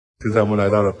现在我们来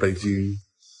到了北京，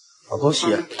好多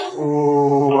血啊！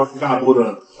哦，一大锅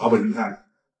的老北京菜，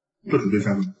这准备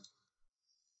香吗？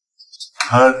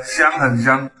很香很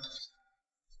香，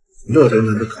热腾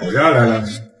腾的烤鸭来了，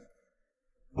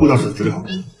味道是绝对好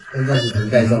吃。现在是能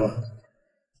盖上了。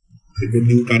这个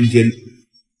溜干煎，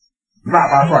腊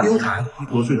八蒜，溜坛，一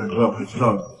锅碎的都要知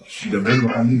道洗的没那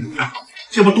么干净，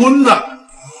这么炖的，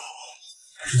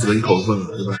是只能一口份了，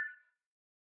对吧？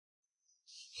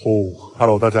哦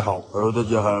 ，Hello， 大家好 ，Hello， 大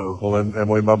家好，我们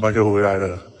Amoy 硬邦帮又回来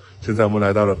了。现在我们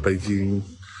来到了北京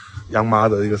央妈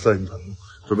的一个摄影棚，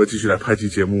准备继续来拍期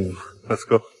节目。Let's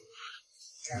go。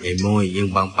Amoy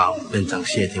硬邦帮变成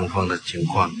谢霆锋的情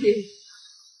况。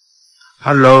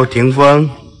Hello， 霆锋。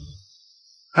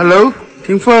Hello，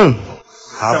 霆锋。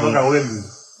厦门港吴彦祖。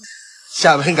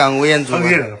厦门港吴彦祖。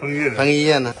彭于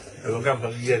晏呢？有人看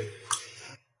彭于晏。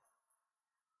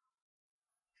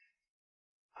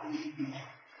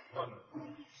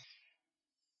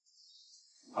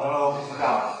Hello， 大家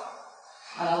好。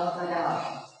Hello， 大家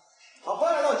好。好，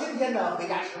欢迎来到今天的回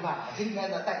家吃饭。今天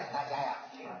呢，带给大家呀，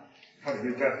它里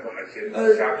面加很多海鲜。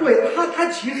对，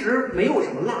它其实没有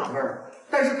什么辣味儿，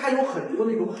但是它有很多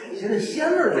那种海鲜的鲜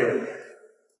味儿在里面。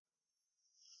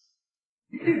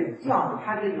这种酱，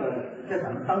它这个在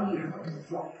咱们当地是怎么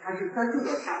叫？它就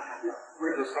叫沙茶酱，不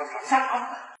是沙茶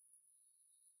粉。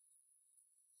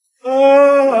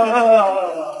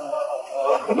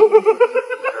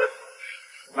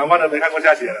南方人没看过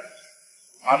下雪了，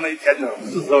完了一天了，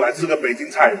是时候来吃个北京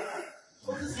菜。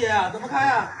不是雪啊，怎么开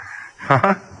啊？哈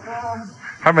哈，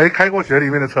还没开过雪里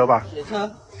面的车吧？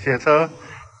雪车。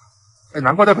哎，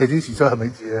难怪在北京洗车很没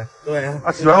节。对啊。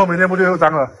啊，洗完后明天不就又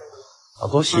脏了？好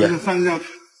多血。上一下。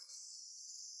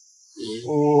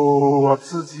哦，好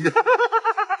刺激啊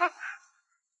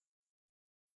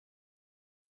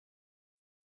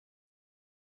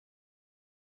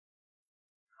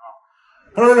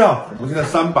！Hello， 大家好，我们现在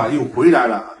300又回来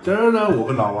了。今儿呢，我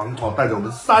跟老王带着我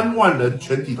们3万人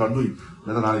全体团队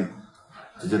来到哪里？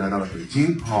直接来到了北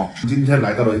京今天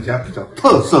来到了一家比较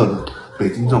特色的北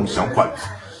京这种小馆子，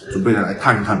准备来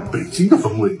看一看北京的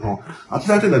风味这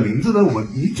家店的名字呢，我们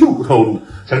依旧不透露，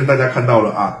相信大家看到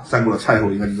了上过的菜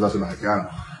后应该就知道是哪一家了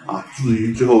至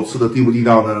于最后吃的地不地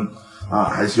道呢？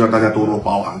还希望大家多多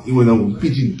包涵，因为呢，我们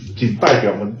毕竟仅代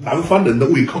表我们南方人的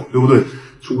胃口，对不对？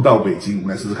初到北京，我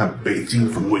们来试试看北京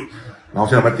风味。然后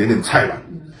现在我们来点点菜吧。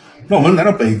那我们来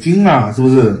到北京是不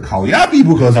是烤鸭必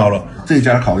不可少了？这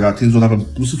家烤鸭听说他们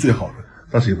不是最好的，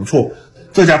但是也不错。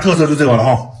这家特色就这个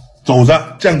了肘子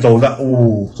酱肘子，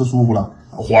这舒服了。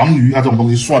黄鱼这种东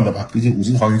西算了吧，毕竟5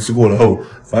星黄鱼吃过了后，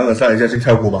凡尔赛一下先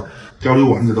跳过吧。焦溜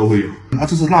丸子都会有。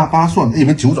这是腊八蒜，里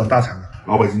面9转大肠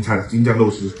老北京菜的京酱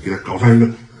肉丝，给它搞上一个。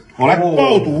好，来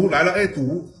爆肚来了，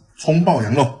肚葱爆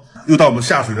羊肉。又到我们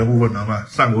下水的部分了嘛，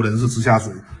上游人士吃下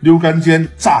水，溜干煎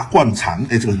炸灌肠，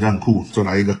这个很酷，再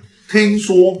来一个。听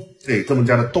说这么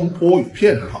家的东坡鱼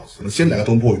片很好吃，我们先来个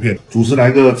东坡鱼片，主食来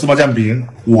个芝麻酱饼。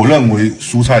我认为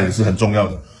蔬菜也是很重要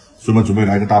的，所以我们准备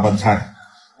来一个大拌菜，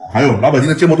还有老北京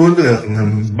的芥末墩，这个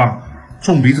很棒，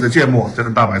冲鼻子的芥末加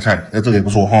上大白菜，这个也不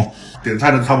错点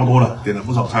菜的差不多了，点了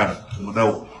不少菜了，我们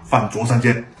都放左3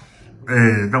间。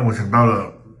让我想到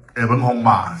了文红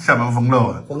吧，厦门风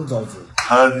肉风肘子。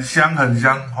很香很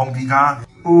香，红皮咖，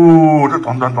这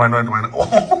团的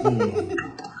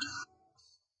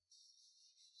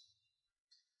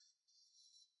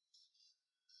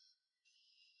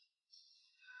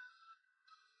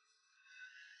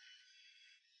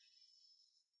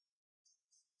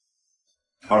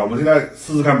好了，我们现在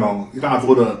试试看吧，一大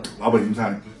桌的老北京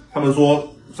菜。他们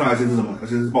说上来先是什么？先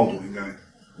是爆肚，应该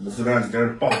我们试看几家的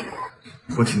爆肚。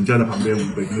我请假在旁边，我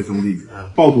们北京的兄弟。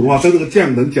爆肚的话，跟这个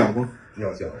酱能搅吗？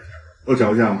要搅。要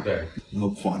搅一下嘛？对。然后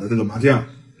垮的这个麻酱，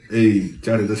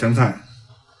加点这香菜。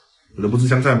有人不吃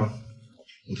香菜吗？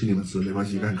我替你们吃，没关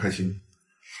系，应该很开心。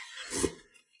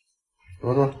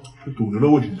多，这肚的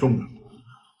肉味挺重的。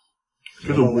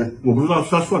就是我不知道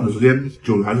是它涮的时间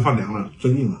久了还是放凉了，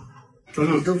真硬了。但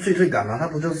是都脆感吗？它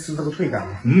不就是吃这个脆感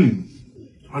吗？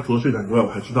它除了脆感之外，我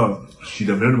还知道洗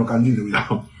的没有那么干净的味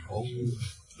道。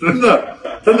真的，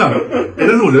但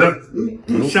是我觉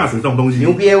得下水这种东西，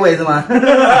牛瘪味是吗？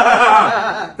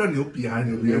叫牛瘪还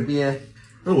是牛瘪？牛瘪。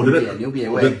但是我觉得牛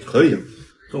瘪味可以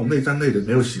这种内脏类的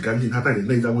没有洗干净，它带点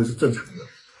内脏味是正常的，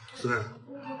是吧？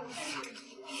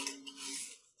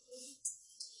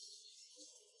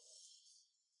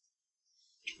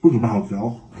不怎么好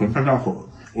嚼，可能太大口了。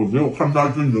我觉得我看到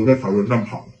一只牛在草原上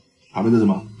跑，旁边是什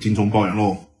么？京葱爆羊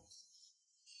肉，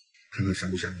看看香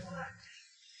不香？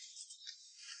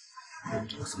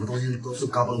什么东西都是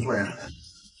高分脆啊！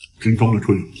京葱的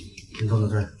脆，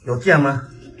有酱吗？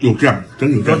有酱，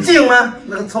真有酱。有劲吗？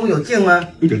那个葱有劲吗？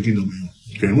一点劲都没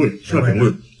有，甜味，是甜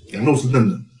味，羊肉是嫩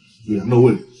的，有羊肉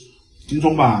味。京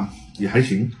葱吧也还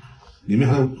行，里面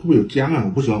还有会不会有姜啊？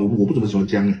我不喜欢，我不怎么喜欢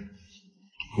姜哎。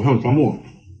我还有姜末，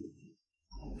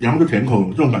羊肉的甜口，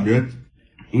这种感觉，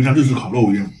有像日式烤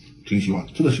肉一样，挺喜欢，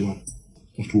真的喜欢，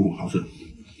舒服好吃，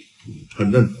很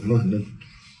嫩，羊肉很嫩。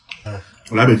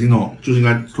我来北京哦，就是应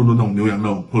该做那种牛羊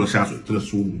肉或者下水，这个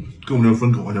舒服，跟我们的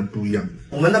风口完全不一样。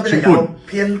我们那边的羊肉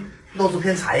肉质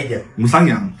偏柴一点。我们山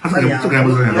羊，它这个羊不是山羊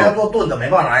肉，我们要做炖的，没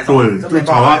办法拿来炒。对，这个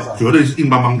炒啊，绝对是硬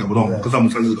邦邦搞不动，跟上我们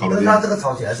上次烤的一样。但它这个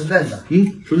炒起来是嫩的。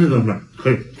是嫩的，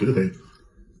可以，绝对可以。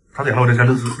它这还有点像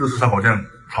日式烧烤酱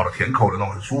炒的甜口的那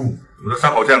种，很舒服。有的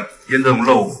烧烤酱腌这种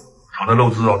肉，炒的肉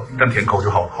汁哦，但甜口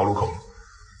就好入口了，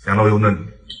羊肉又嫩。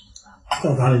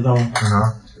叫啥你知道吗？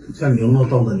像牛肉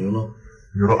冻的牛肉。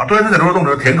牛肉啊，对，那个牛肉冻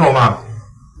的甜口嘛，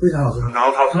非常好吃，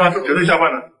好吃啊，这绝对下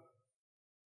饭了。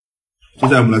接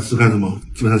下来我们来吃看什么，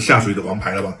基本上下水的王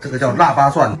牌了吧？这个叫腊八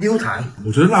蒜溜糖，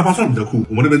我觉得腊八蒜比较酷，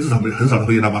我们那边至少很少人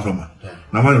会腌腊八蒜嘛。对，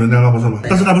南方有人腌腊八蒜吗？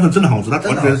但是腊八蒜真的好吃，它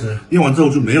完全腌完之后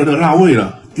就没有那个辣味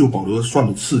了，又保留了蒜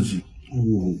的刺激。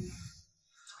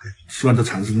希望这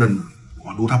肠是嫩的，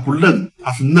哇，如果它不嫩，它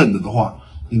是嫩的话，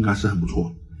应该是很不错。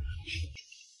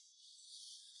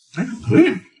可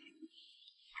以。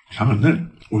肠很嫩，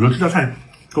我觉得这道菜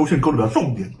勾芡勾的比较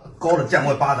重一点，勾的酱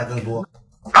味扒的更多。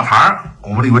大肠，我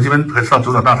们以为这边可以吃到九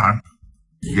转大肠，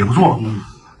也不错。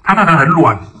它大肠很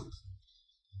软，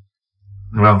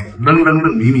有没有？嫩，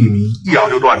米，一咬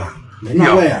就断了。没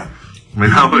辣味啊？没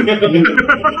辣味。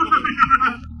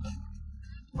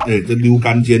这溜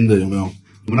干煎的有没有？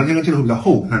我们南京干煎的会比较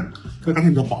厚，你看这个干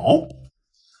煎比较薄。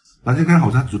南京干好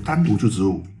像单独就只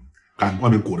有干，外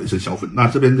面裹了一层小粉。那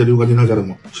这边的溜干煎它加了什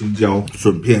么？青椒、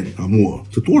笋片啊、木耳，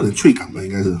这多了点脆感吧，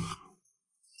应该是。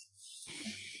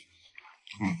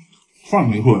放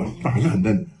了一会儿，但还是很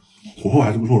嫩，火候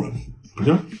还是不错的。可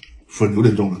是粉有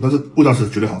点重了，但是味道是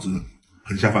绝对好吃的，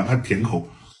很下饭。它甜口，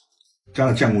加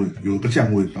了酱味，有个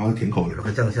酱味，然后是甜口的，有个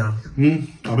酱香。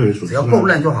搭配点笋，只要够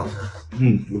嫩就好吃。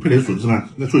有配点笋丝看，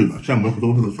那脆吧，像我们普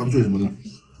通那个酸脆什么的。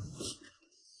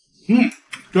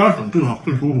加了笋更好，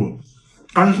更舒服。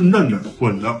干是嫩的，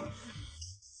滚的，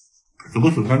整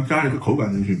个笋干加了一个口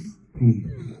感进去，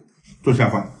这下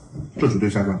饭，这绝对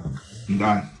下饭，你的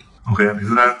爱。OK， 你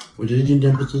是呢？我觉得今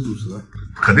天不吃主食，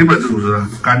肯定不能吃主食了，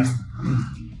干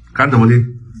怎么的？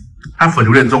它粉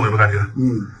有点重，有没有感觉？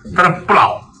但它不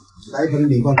老。来一盆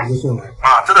米饭直接送来。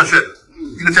真的炫，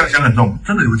这个酱香很重，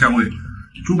真的有个酱味。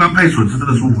猪肝配笋是真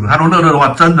的舒服的，它如果热的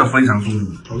话，真的非常舒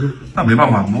服。那没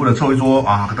办法，我们为了凑一桌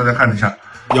啊，给大家看一下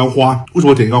腰花。为什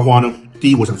么点腰花呢？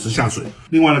第一，我想吃下水；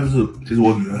另外呢，就是其实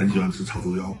我女儿很喜欢吃炒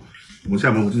猪腰。我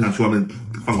厦门我经常去外面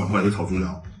饭馆的话也会炒猪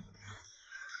腰。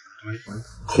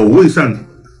口味上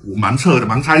我盲测的，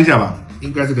盲猜一下吧，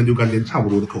应该是跟溜干煎差不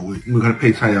多的口味，因为它的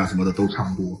配菜啊什么的都差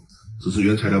不多，只是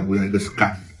原材料不一样，一个是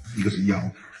干，一个是腰。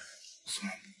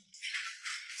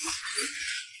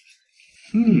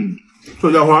这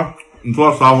腰花你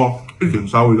说到骚哦，一点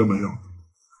骚味都没有，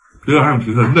这个还有其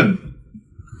实很嫩，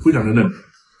非常的嫩。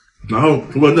然后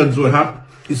除了嫩之外，它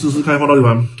一丝丝开放到地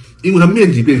方，因为它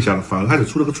面积变小了，反而开始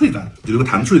出了个脆感，有一个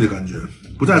弹脆的感觉，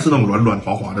不再是那种软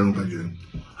滑滑的那种感觉，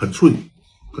很脆。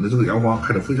可能这个腰花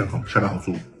开得非常好，恰到好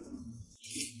处。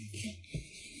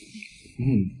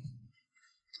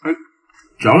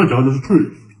嚼着嚼着就是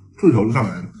脆头就上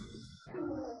来了，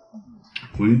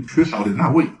唯一缺少点辣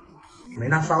味，没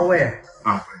那骚味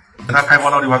啊。它开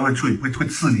花到地方会脆，会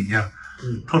刺你一样，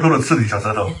偷偷的刺你小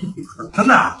舌头，真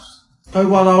的啊。开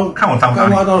花刀，看我脏不脏？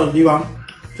开花刀的地方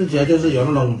吃起来就是有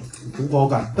那种苦口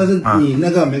感，但是你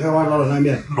那个没开花刀的那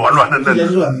面，软嫩嫩，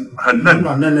是很嫩，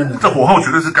软嫩嫩的。这火候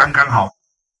绝对是刚刚好，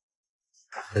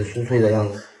很酥脆的样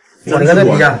子。哇，你看这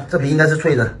皮啊，这皮应该是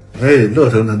脆的。热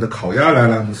腾腾的烤鸭来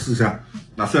了，我们试一下。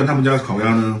那虽然他们家的烤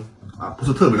鸭呢，不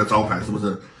是特别的招牌，是不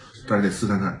是？大家可以试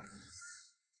看看。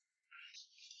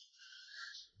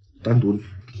单独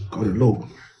搞点肉，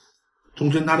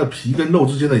中间它的皮跟肉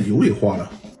之间的油也化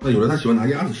了。那有人他喜欢拿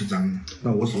鸭子去沾，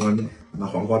那我喜欢拿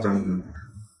黄瓜沾。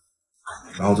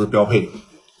然后这是标配，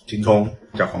青葱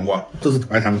加黄瓜，这是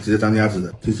白糖直接沾鸭子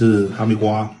的，这是哈密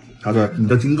瓜，它的你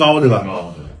的金糕这个。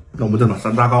那我们再拿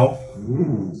山楂糕。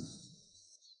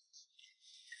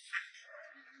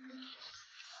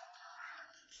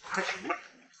还行吧。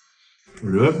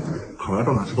我觉得烤鸭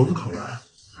到哪吃都是烤鸭。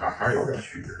还是有点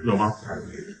区别，有吗？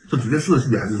是直接试的区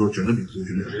别，还是说卷着饼吃的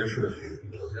区别？直接试的区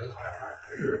别。首先烤鸭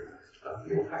还是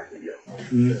牛排是一样，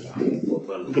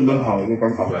一个焖好，一个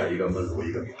干烤，对，一个焖熟，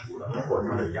一个饼熟的。包括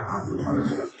它的鸭子，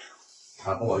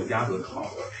它包括鸭子烤的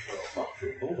方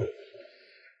式都会。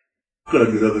个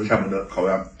人觉得跟厦门的烤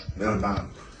鸭没有很大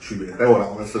区别？待会儿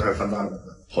我们试看3大的。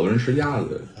好多人吃鸭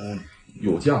子，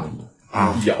有酱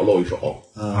啊，一咬露一手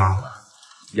啊，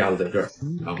鸭子在这儿，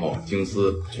然后京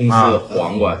丝、葱丝、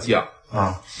黄瓜酱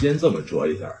啊，先这么折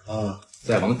一下啊，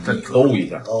再往底兜一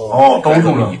下，兜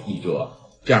住了一折，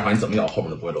这样的话你怎么咬后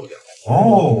面都不会漏掉。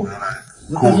哦，原来。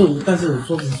但是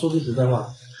说句实在话，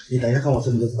你等一下看我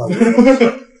吃你就知道了。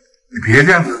你别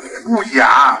这样子，不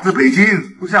雅，这北京，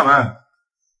不厦门。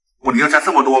你要加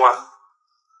这么多吗？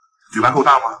嘴巴够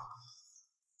大吗？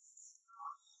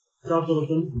要做的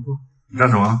真不错。你加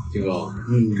什么？金糕，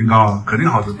金糕啊，肯定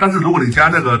好吃。但是如果你加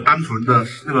那个单纯的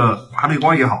那个哈密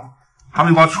瓜也好，哈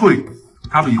密瓜脆，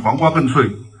它比黄瓜更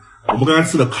脆。我们刚才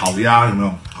吃的烤鸭有没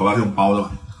有？烤鸭是用包的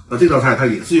吧？那这道菜它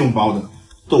也是用包的，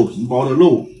豆皮包的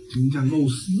肉，京酱肉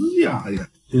丝呀，哎呀，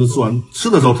就是吃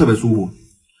的时候特别舒服。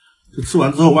就吃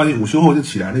完之后，万一午休后就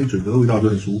起来，那一嘴的味道就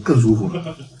很更舒服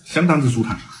了，相当之舒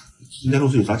坦。京酱肉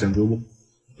丝有啥讲究不？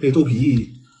配豆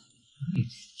皮，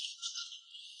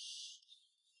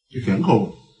甜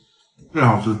口，最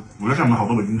好吃。我在厦门好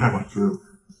多北京菜馆吃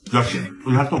比较咸，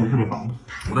所以它豆皮特别薄。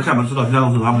我在厦门吃到京酱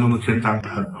肉丝，他们用的千张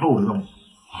很厚的那种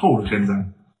厚的千张，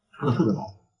吃的特别薄，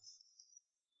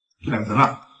就2层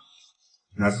了。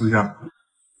你来试一下，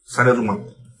塞得住吗？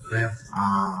没有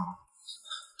啊。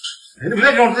你不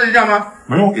在给我吃一下吗？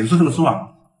没有，也是这个吃法。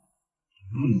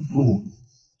舒服。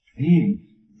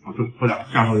好吃，喝点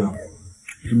酱喝点，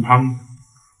金汤。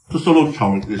这瘦肉是炒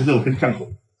的，也是这种偏酱口，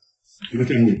一个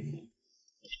酱味。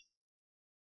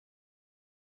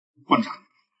灌肠，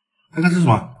看看是什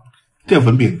么？淀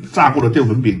粉饼，炸过的淀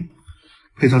粉饼，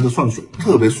配上这蒜水，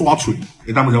特别刷嘴。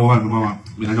大部小伙伴、妈妈、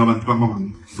闽南小伙伴帮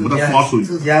忙，什么叫刷嘴？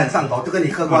吃起来很上口，就跟你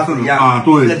嗑瓜子一样啊，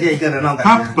对，一个接一个的那种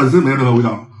感觉。它本身没有任何味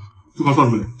道，就靠蒜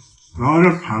水。然后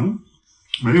这糖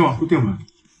没有啊，就淀粉，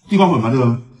地瓜粉嘛，这个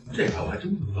我还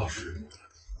真不知道是什么，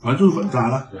反正就是粉渣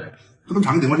了。对，这跟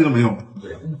糖一点关系都没有。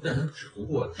对，但是只不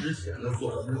过之前的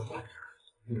做的那个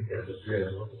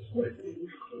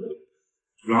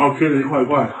然后切了一块一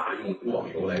块，用猪网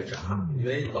油来炸，因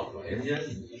为早年间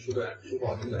你说不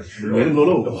好听的吃没那么多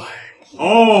肉。对，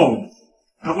哦，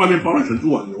它外面包了一层猪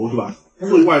网油是吧？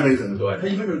最外那一层。对，它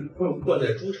一般是灌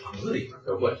在猪肠子里面，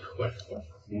叫灌肠。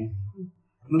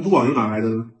那猪网油哪来的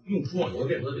呢？用猪网油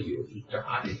这个理由去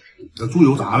炸这个。猪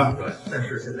油炸了。对，但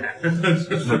是现在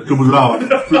就不知道了，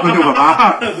那就干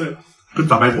嘛？对，跟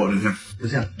炸白果的像。不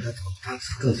像，它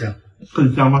更香。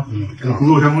更香吗？有猪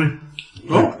肉香味。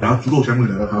哦，然后猪肉香味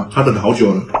来了哈，他等了好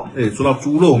久了。说到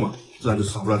猪肉嘛，自然就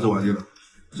少不了这玩意了。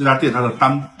这家店它的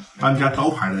单家招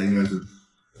牌呢，应该是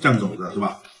酱肘子是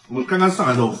吧？我们刚刚上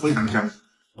来的时候非常香，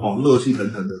热气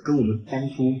腾腾的，跟我们当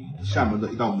初厦门的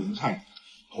一道名菜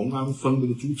同安风那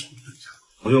个猪肘很像。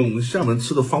我用我们厦门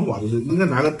吃的方法就是应该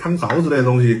拿个汤勺之类的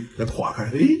东西来垮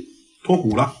开，脱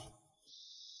骨了。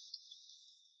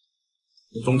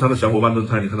中餐的小伙伴炖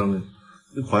菜，你看到没？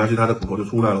一垮下去，它的骨头就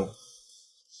出来了。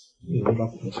我把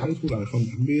骨头拆出来放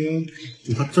旁边，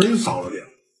就它真少了点。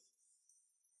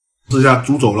试一下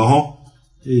猪肘了哈，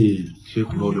切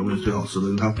骨头永远最好吃的，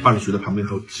因为它伴随的旁边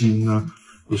还有筋啊，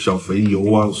有小肥油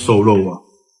啊，有瘦肉啊。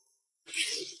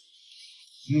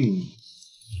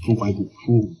猪排骨，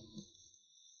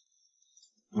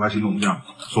我来形容一下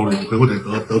，sorry，可能会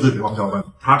得罪北方小伙伴，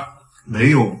它没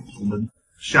有我们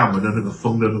厦门的那个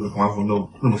风的那个同安风肉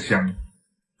那么香，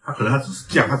它可能它只是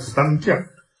酱，它只是单酱。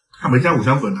它没加五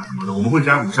香粉啊什么的，我们会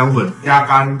加五香粉、加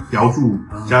干、瑶柱、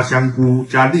加香菇、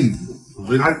加栗子，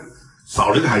所以它少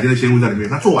了一个海鲜的鲜味在里面。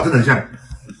它做法真的很像，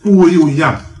部位又一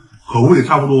样，口味也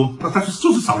差不多，那它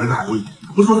就是少了一个海味。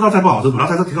不是说这道菜不好吃，本道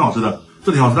菜是挺好吃的，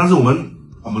这挺好吃。但是我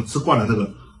们吃惯了那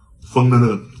个风的那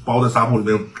个包在沙漠里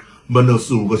面焖了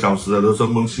4、5个小时，有的时候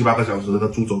焖7、8个小时的那个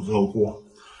猪肘之后，哇，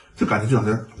这感觉就好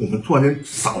像我们突然间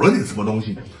少了点什么东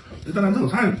西。当然这种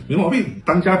菜没毛病，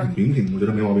单家品我觉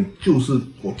得没毛病。就是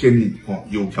我建议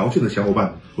有条件的小伙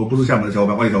伴，如果不是厦门的小伙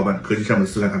伴，外地小伙伴可以去厦门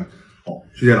试看看。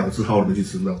去在老字号里面去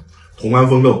吃那种同安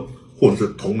风肉，或者是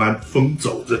同安风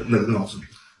肘子，那个更好吃。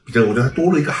比较我觉得它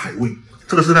多了一个海味。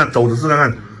这个是看肘子试看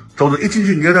看，肘子一进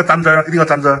去你要沾汁啊，一定要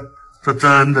沾汁，这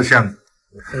真的像。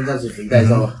现在是肥带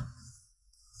肉啊，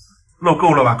肉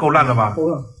够了吧？够烂了吧？够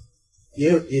了，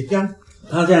也香。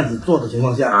它这样子做的情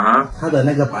况下，它的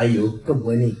那个白油更不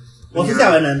会腻。我是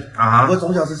厦门人我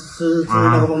从小是吃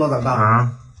那个风肉长大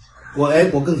我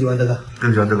更喜欢这个。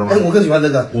更喜欢这个吗？我更喜欢这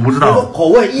个。我不知道，口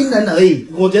味因人而异，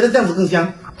我觉得这样子更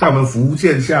香。在我们福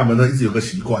建厦门呢，一直有个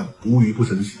习惯，无鱼不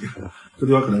成席。这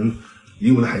地方可能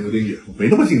离我们的海有点远，没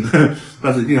那么近，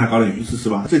但是一定还搞点鱼吃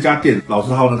吧。这家店老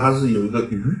字号呢，它是有一个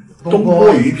鱼东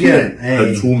坡鱼片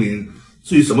很出名，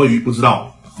至于什么鱼不知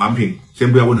道，满品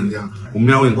先不要问人家，我们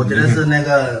要问。我觉得是那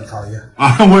个草鱼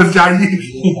啊，我也是嘉义。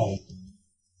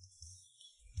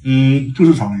就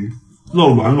是草莓，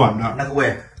肉软软的，那个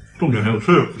味，重点很有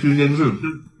刺，新鲜刺，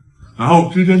然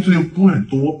后新鲜刺又不会很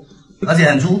多，而且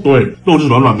很粗。对，肉是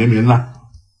软软绵绵的。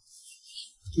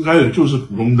应该也就是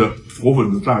普通的果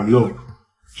粉的炸鱼肉，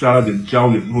加了点椒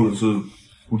盐或者是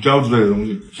胡椒之类的东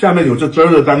西。下面有这汁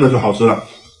儿的，真的就好吃了，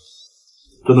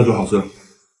真的就好吃了。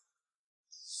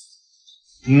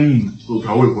这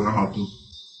调味果然好吃，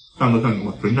上个酱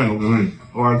油，全酱油跟味，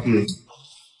哇塞，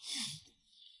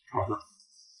好的。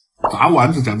炸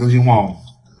丸子讲真心话哦，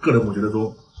个人我觉得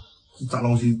说，炸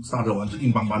东西炸的丸子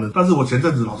硬邦邦的。但是我前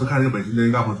阵子老是看那个北京的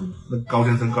一个 UP 主，那高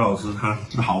先生高老师，他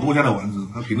吃好多家的丸子，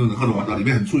他评论的各种丸子里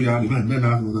面很脆啊，里面很嫩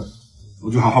啊什么的，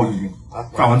我就好奇心，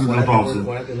炸丸子能有多好吃？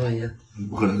我来评论一下。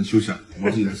不可能休想，我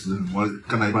自己来试，我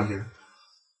干到一半先。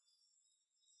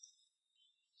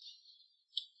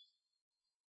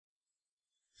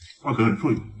外壳很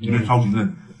脆，里面超级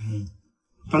嫩，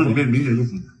但是里面明显就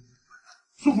是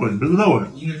粉的肉哎，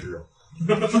应该是肉，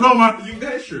知道吗？应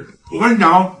该是。我跟你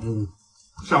讲哦，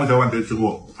上个小碗别吃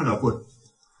过菜头粿，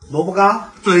萝卜糕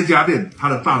这一家店它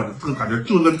的炸的这个感觉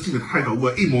就跟自己的菜头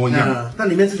粿一模一样，但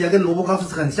里面吃起来跟萝卜糕是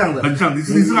很像的，很像。你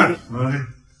试看，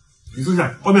你试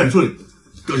下，外面很脆，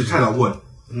就是菜头粿，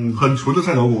很纯的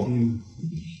菜头粿，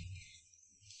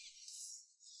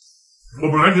我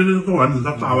本来觉得这丸子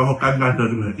它炸完后干干的，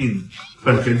这个很硬，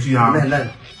很咸气啊，很嫩，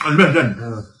很嫩，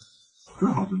真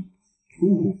好吃，舒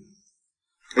服。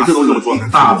这东西我做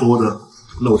大桌的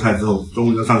肉菜之后，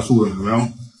终于要上素了，然后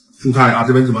蔬菜啊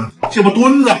这边怎么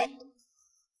炖的？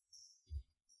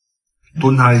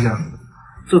炖它一下。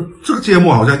这个芥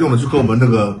末好像用的就跟我们那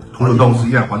个土笋冻是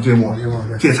一样，黄芥末，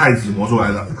芥菜籽磨出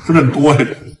来的，真的很多哎。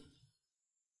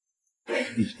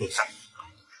你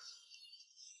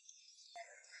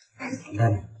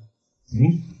看，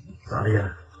咋的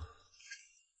呀？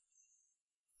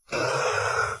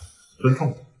真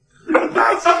痛！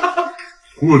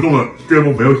土笋冻的芥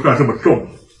末没有出来这么重，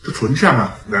这纯呛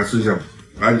啊！来试一下，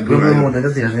来你给我来一个，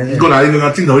你给我来一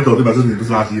个，镜头一抖就表示你不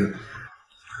是垃圾了。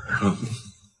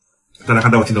大家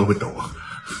看到我镜头会抖啊，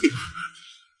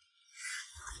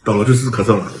抖了就是咳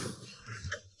嗽了。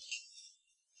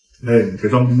别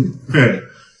装逼，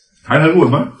还很稳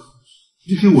吗？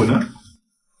继续稳啊！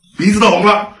鼻子都红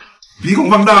了，鼻孔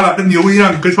放大了，跟牛一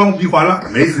样，可以穿鼻环了。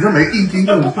没事，那没硬筋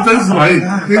的，不真实反应。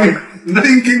你的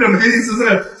硬筋的没意思，这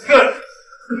个。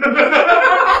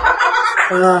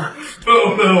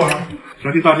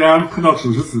相信大家看到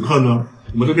此时此刻呢，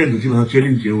我们这片子基本上接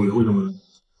近结尾了。为什么呢？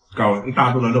搞了一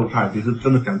大顿的肉菜，其实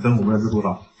真的讲真，我们能吃多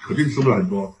少？肯定吃不了很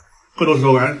多。更多时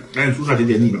候来点蔬菜解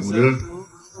解腻吧。我觉得吃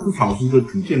草是一个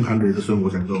挺健康的一个生活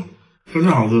享受，真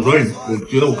正好吃。所以我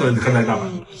觉得我个人看待大盘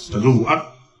很舒服啊。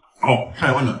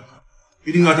菜完了，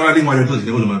一定要交代另外一件事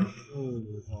情，为什么？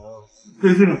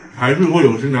最近还是会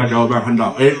有新来的小伙伴看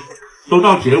到，都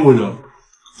到结尾了，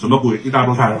什么鬼？一大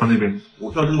桌菜放那边，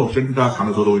我相信我先替大家尝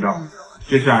的时候的味道。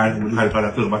接下来我们就开始大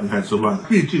家正儿八经开始吃饭了。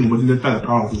毕竟我们今天带了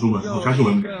高老师出门，我相信我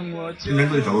们今天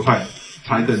这个小桌菜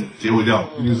才等结尾掉，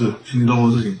毕竟是轻轻松松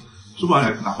的事情。吃不完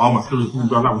来打包嘛，就是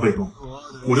不要浪费哦。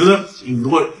我觉得你如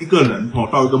果一个人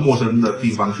到一个陌生的地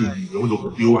方去旅游或者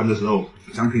游玩的时候，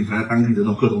想品尝当地的那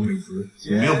种各种美食，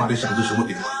你没有把你想吃全部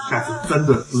点完，下次真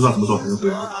的不知道什么时候才能回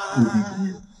来故地重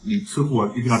游。你吃不完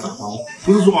一定要打包，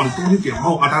不是说你东西点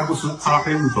后他不吃，他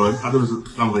黑不纯，他真的是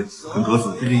浪费，很可耻。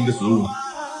毕竟一个食物，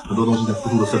很多东西在付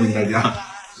出的生命代价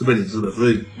是被你吃的，所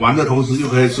以玩的同时又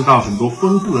可以吃到很多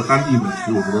丰富的当地美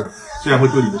食，我觉得这样会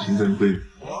对你的行程会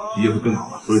体验会更好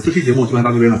嘛。所以这期节目基本上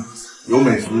到这边了。有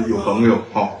美食，有朋友，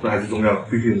这还是重要的。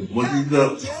毕竟我们是一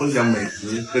个分享美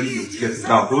食跟有趣的频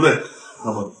道，对不对？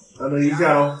那么等一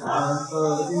下喽，3、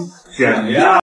2、1，想要。